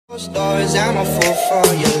Stars, I'm a fool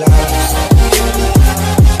for your love.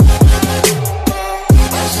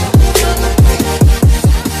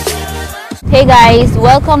 Hey guys,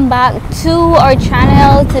 welcome back to our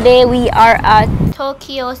channel. Today we are at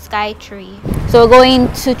Tokyo Skytree. So we're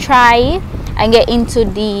going to try and get into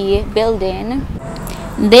the building.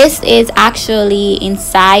 This is actually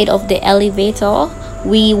inside of the elevator.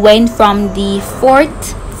 We went from the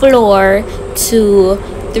 4th floor to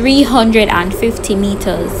 350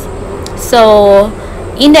 meters. So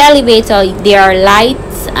in the elevator there are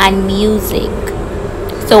lights and music.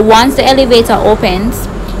 So once the elevator opens,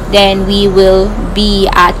 then we will be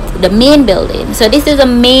at the main building. So this is the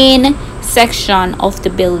main section of the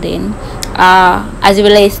building as it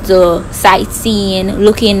relates to sightseeing,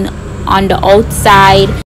 looking on the outside.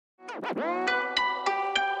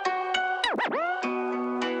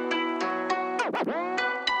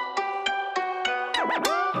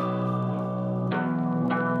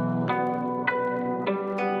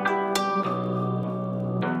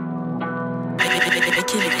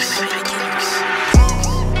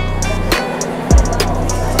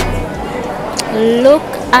 Look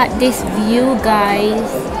at this view,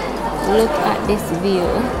 guys. Look at this view.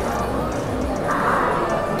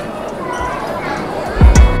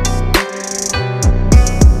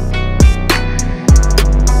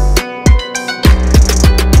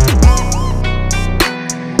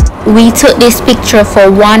 We took this picture for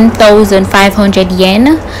 1,500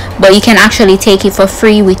 yen, but you can actually take it for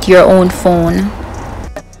free with your own phone.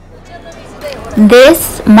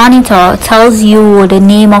 This monitor tells you the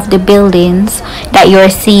name of the buildings that you're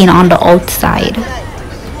seeing on the outside.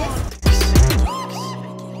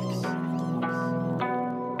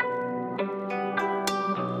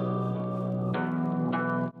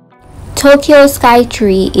 Tokyo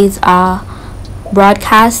Skytree is a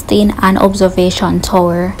broadcasting and observation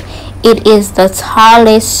tower. It is the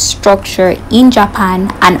tallest structure in Japan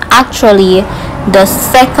and actually the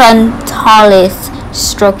second tallest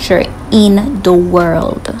structure in the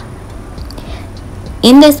world.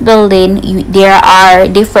 In this building there are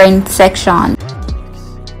different sections.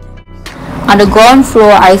 On the ground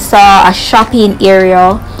floor I saw a shopping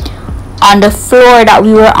area. On the floor that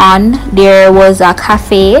we were on there was a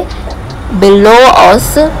cafe. Below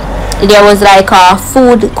us there was like a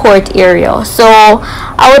food court area. So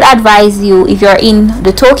I would advise you, if you're in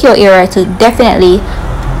the Tokyo area, to definitely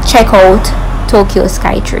check out Tokyo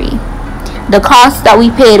Skytree. The cost that we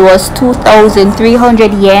paid was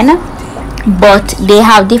 2,300 yen, but they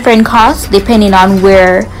have different costs depending on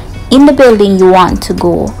where in the building you want to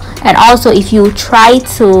go. And also if you try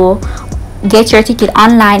to get your ticket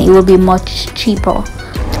online, it will be much cheaper.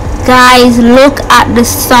 Guys, look at the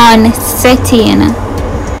sun setting.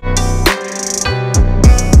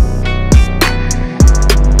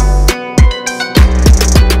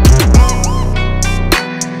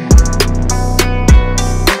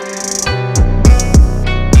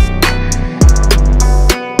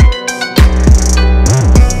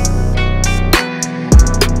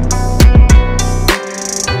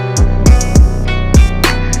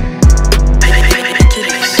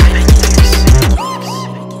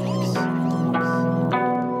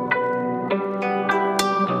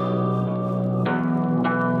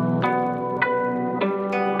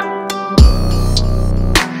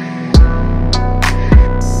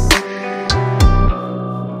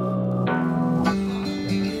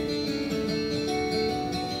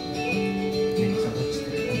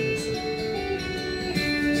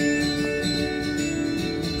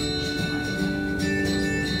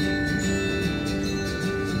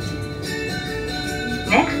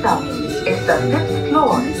 Next up is the 5th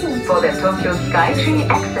floor for the Tokyo Skytree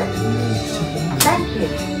access. Thank you.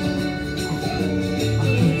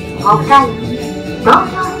 ご回、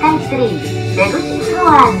東京スカイツリー出口フロ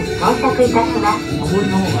アに到着いたします。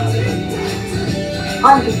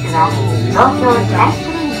本日は東京スカイツ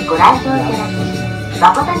リーにご来場いただき、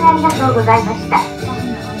誠にありがとうございました。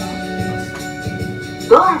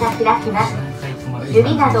ドアが開きます。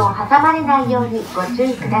指などを挟まれないようにご注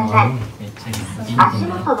意ください。足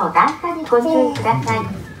元の段差にご注意ください。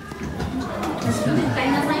足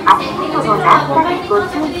元の段差にご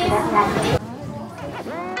注意ください。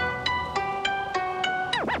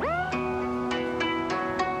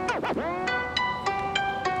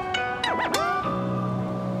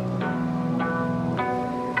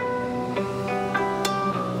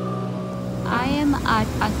I am at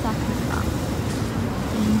Asakusa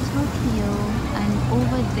in Tokyo, and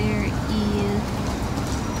over there is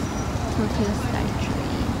Tokyo Skytree.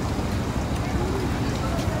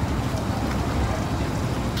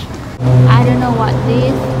 I don't know what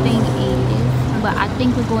this thing is, but I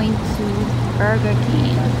think we're going to Burger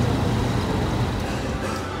King.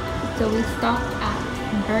 So we stopped at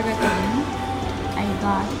Burger King. I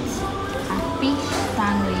got a fish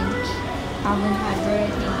sandwich. I haven't had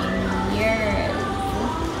Burger King in years.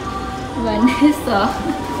 Vanessa,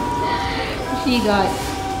 she got,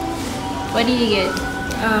 what did you get?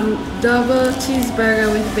 Double cheeseburger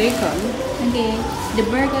with bacon. Okay, the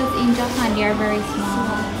burgers in Japan, they are very small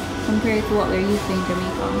compared to what we're used to in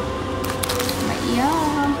Jamaica. But yeah,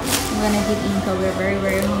 I'm gonna dig in because we're very,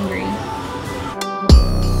 very hungry.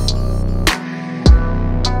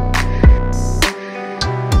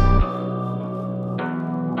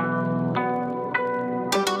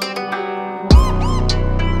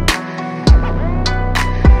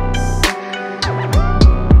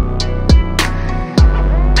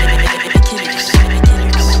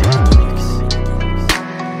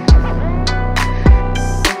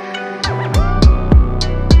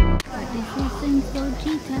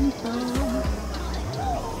 Sensoji temple,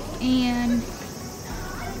 and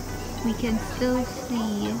we can still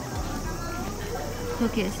see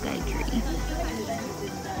Tokyo Skytree.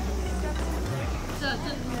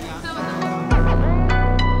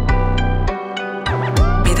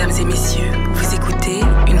 Mesdames et messieurs, vous écoutez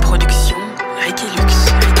une production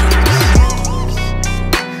RikeLuxx.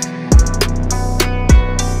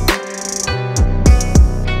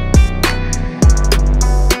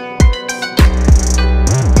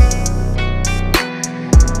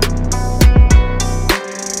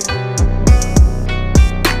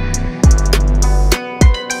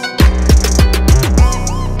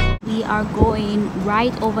 Are going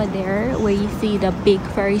right over there where you see the big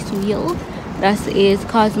Ferris wheel. That is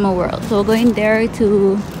Cosmo World. So we're going there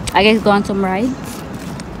to, I guess, go on some rides,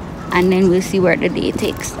 and then we'll see where the day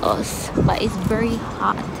takes us. But it's very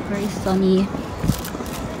hot, very sunny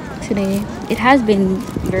today. It has been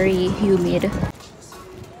very humid.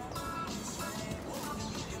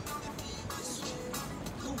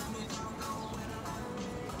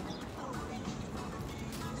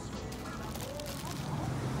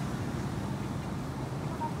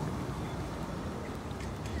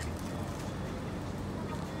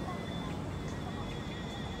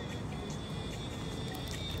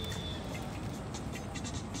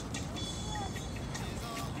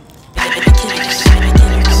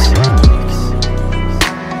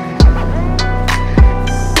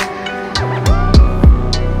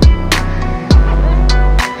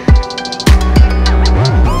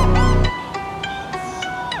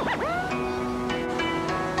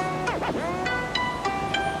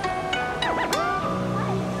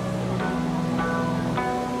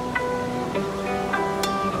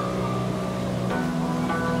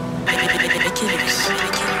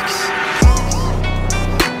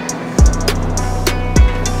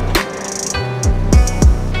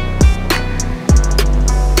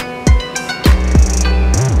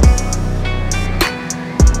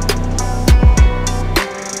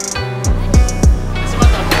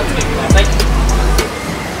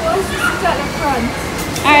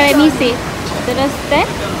 Alright, let me see. So that's that.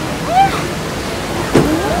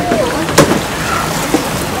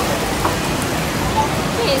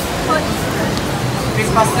 Please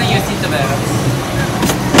fasten your seatbelt.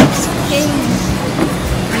 Okay.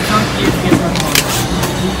 Please don't leave your phone.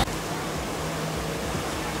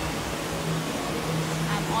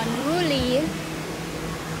 I'm unruly.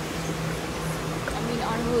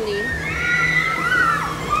 Unruly.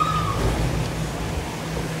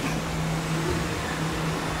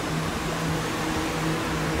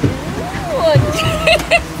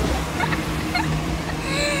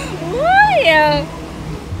 Why?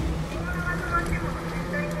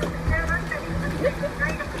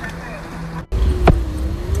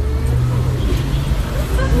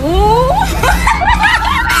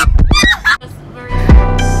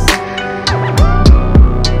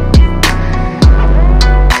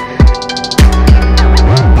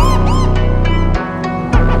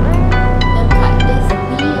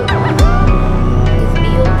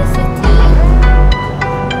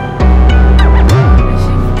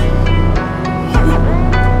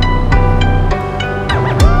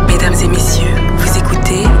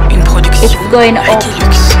 It's going up.